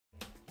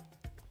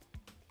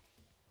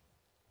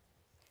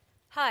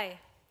Hi,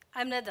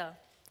 I'm Nida,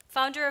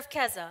 founder of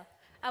Keza.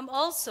 I'm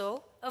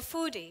also a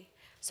foodie,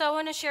 so I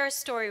want to share a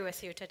story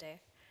with you today.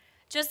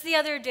 Just the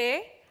other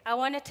day, I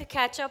wanted to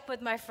catch up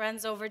with my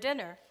friends over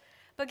dinner.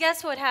 But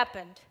guess what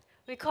happened?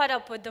 We caught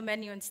up with the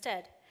menu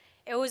instead.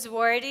 It was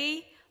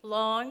wordy,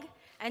 long,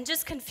 and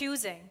just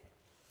confusing.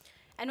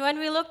 And when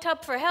we looked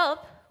up for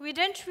help, we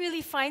didn't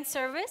really find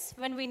service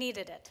when we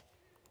needed it.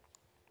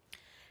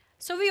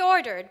 So we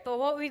ordered, but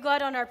what we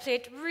got on our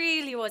plate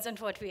really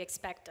wasn't what we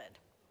expected.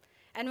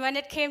 And when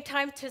it came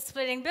time to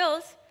splitting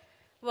bills,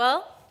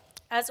 well,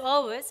 as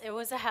always, it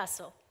was a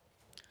hassle.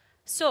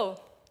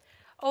 So,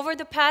 over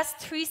the past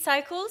 3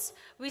 cycles,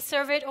 we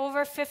surveyed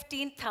over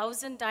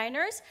 15,000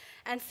 diners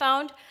and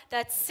found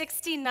that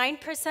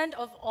 69%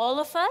 of all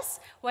of us,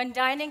 when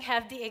dining,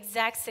 have the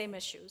exact same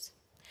issues.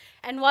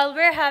 And while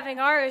we're having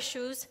our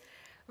issues,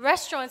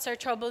 restaurants are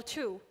troubled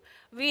too.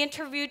 We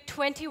interviewed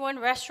 21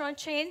 restaurant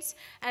chains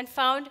and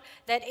found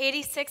that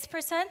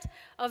 86%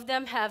 of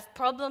them have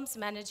problems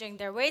managing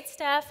their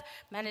waitstaff,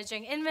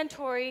 managing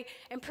inventory,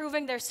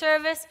 improving their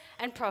service,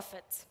 and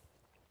profits,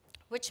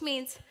 which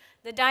means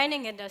the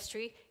dining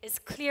industry is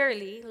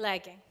clearly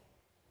lagging.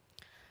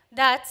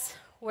 That's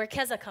where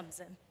Keza comes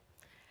in.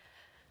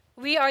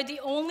 We are the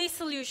only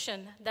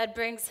solution that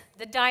brings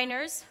the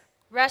diners,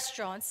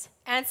 restaurants,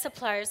 and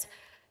suppliers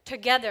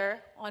together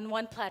on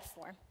one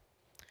platform.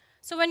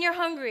 So when you're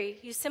hungry,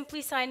 you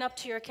simply sign up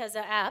to your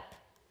Keza app,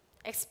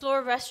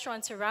 explore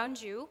restaurants around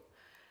you,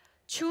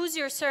 choose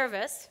your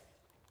service,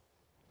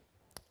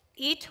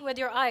 eat with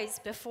your eyes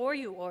before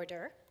you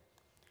order,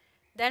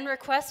 then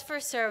request for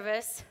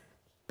service,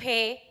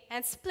 pay,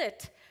 and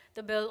split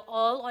the bill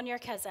all on your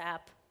Keza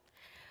app.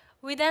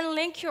 We then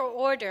link your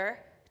order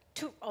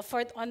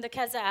on the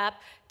Keza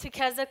app to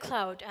Keza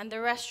Cloud and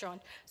the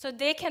restaurant so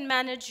they can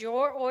manage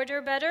your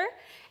order better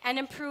and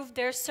improve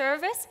their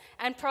service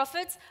and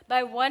profits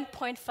by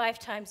 1.5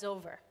 times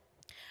over.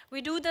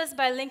 We do this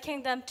by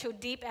linking them to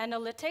deep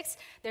analytics,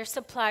 their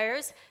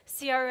suppliers,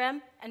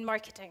 CRM, and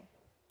marketing.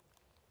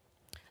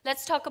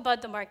 Let's talk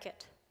about the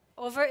market.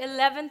 Over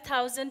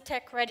 11,000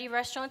 tech-ready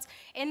restaurants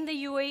in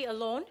the UAE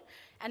alone,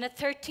 and a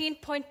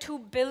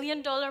 $13.2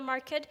 billion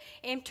market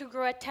aimed to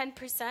grow at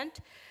 10%.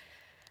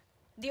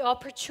 The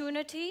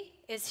opportunity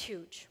is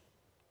huge.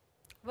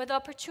 With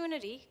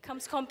opportunity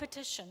comes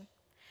competition.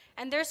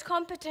 And there's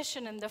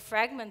competition in the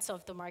fragments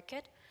of the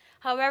market.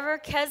 However,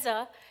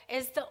 Keza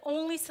is the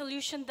only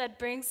solution that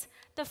brings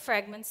the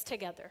fragments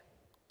together.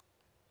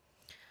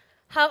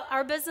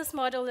 Our business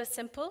model is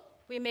simple.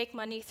 We make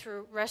money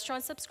through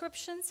restaurant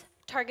subscriptions,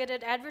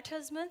 targeted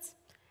advertisements,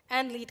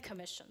 and lead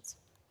commissions.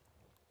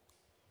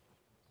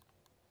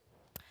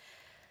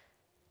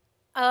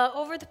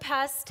 Over the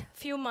past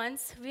few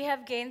months, we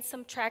have gained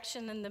some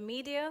traction in the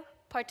media,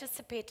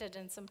 participated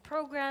in some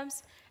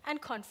programs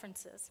and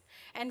conferences,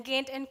 and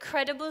gained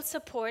incredible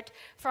support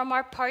from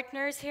our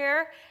partners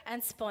here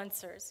and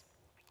sponsors,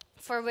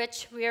 for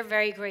which we are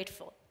very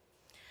grateful.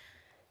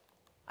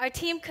 Our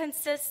team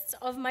consists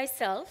of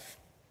myself,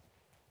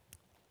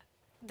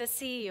 the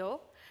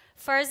CEO,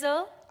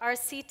 Farzal, our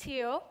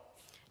CTO,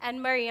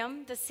 and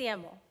Mariam, the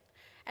CMO.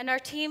 And our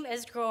team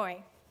is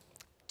growing.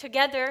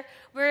 Together,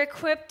 we're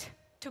equipped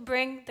to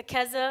bring the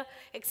Keza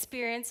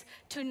experience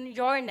to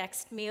your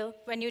next meal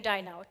when you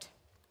dine out.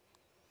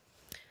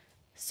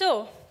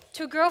 So,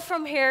 to grow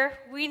from here,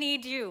 we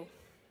need you.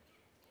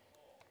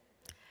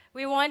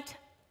 We want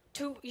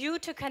you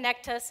to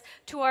connect us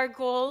to our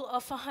goal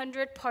of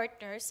 100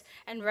 partners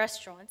and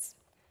restaurants.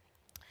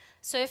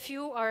 So if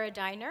you are a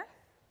diner,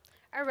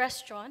 a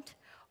restaurant,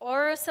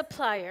 or a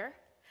supplier,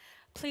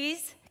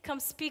 please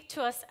come speak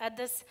to us at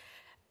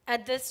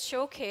this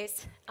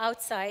showcase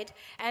outside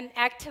and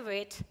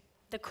activate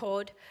the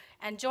code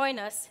and join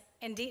us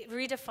in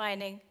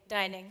redefining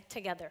dining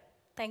together.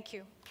 Thank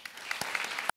you.